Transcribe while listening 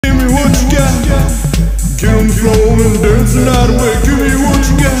Get 'em flowing, dancing out of way. Give me what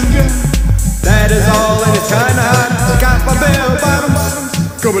you got. That is all, and it's kinda hot. Got my bell bottoms,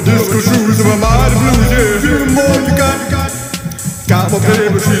 Got my disco shoes and my mighty blues, yeah. give me more you got. Got my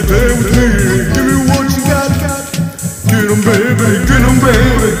baby, she's there with me. Give me what you got. Get 'em, baby, get 'em,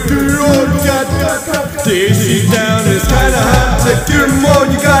 baby. Give me all you got. Dizzy down, it's kinda hot. Say, give 'em all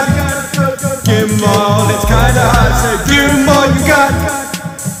you got. Give 'em all, it's kinda hot. Say, give 'em all you got.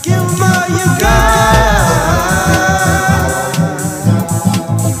 Give 'em all you got.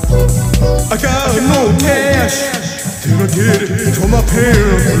 I got no cash. Then I get it from my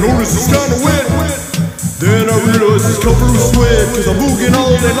pants. I notice it's kinda wet. Then I realize it's covered with sweat. Cause I'm booging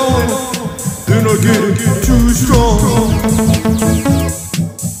all day long. Then I get too strong.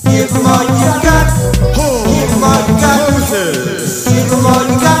 Give 'em all you got. Give 'em all you got. Poses. Give 'em all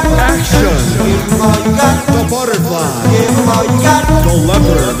you got. Action. Give 'em all you got. The butterfly. Give 'em all you got. The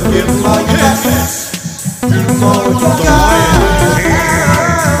leopard. Give 'em all you got. Give 'em all you The got. lion.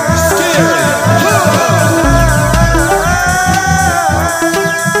 Scary.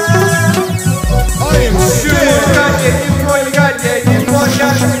 I am sure. Give 'em all you got. Give 'em all you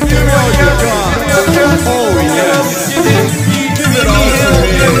got. Give me all you got. Oh yes. Give it all to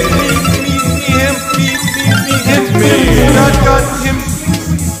me. Hit me.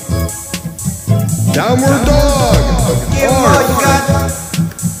 Downward dog. Give 'em all you got.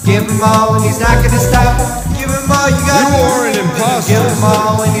 Give 'em all and he's not gonna stop. Give 'em all you got. You are an imposter. Give 'em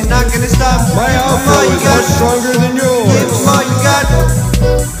all and he's not gonna stop. My Give 'em all outfit you is got. much stronger than Give yours. 'em all you got.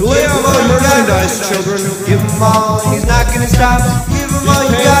 Lay out the merchandise, children. Give 'em all and he's not gonna stop. Give 'em all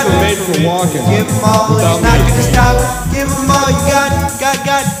you These got. pants are made for walking. Give 'em all and he's not gonna stop. Give 'em all you got.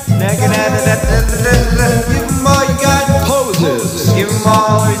 Got. Give 'em all you got. Poses. Give 'em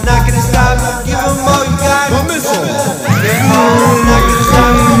all or he's not gonna stop. Give 'em all you got. The missile. Give 'em all or he's not gonna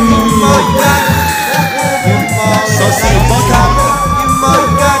stop. Give 'em all you got. Give 'em all or he's not Sussy gonna bucket. stop. Give 'em all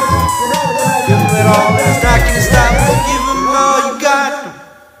you got. Give 'em it all or he's not gonna stop. Give 'em all you got.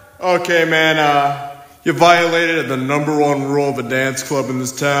 Okay, man, you violated the #1 rule of a dance club in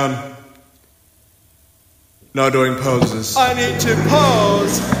this town. No doing poses. I need to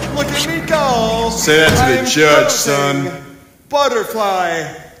pose. Look at me go. Say that to the I'm judge, posing. son. Butterfly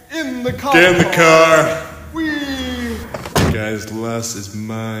in the car. Get in the car. Whee. Guys, less is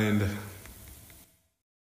mind.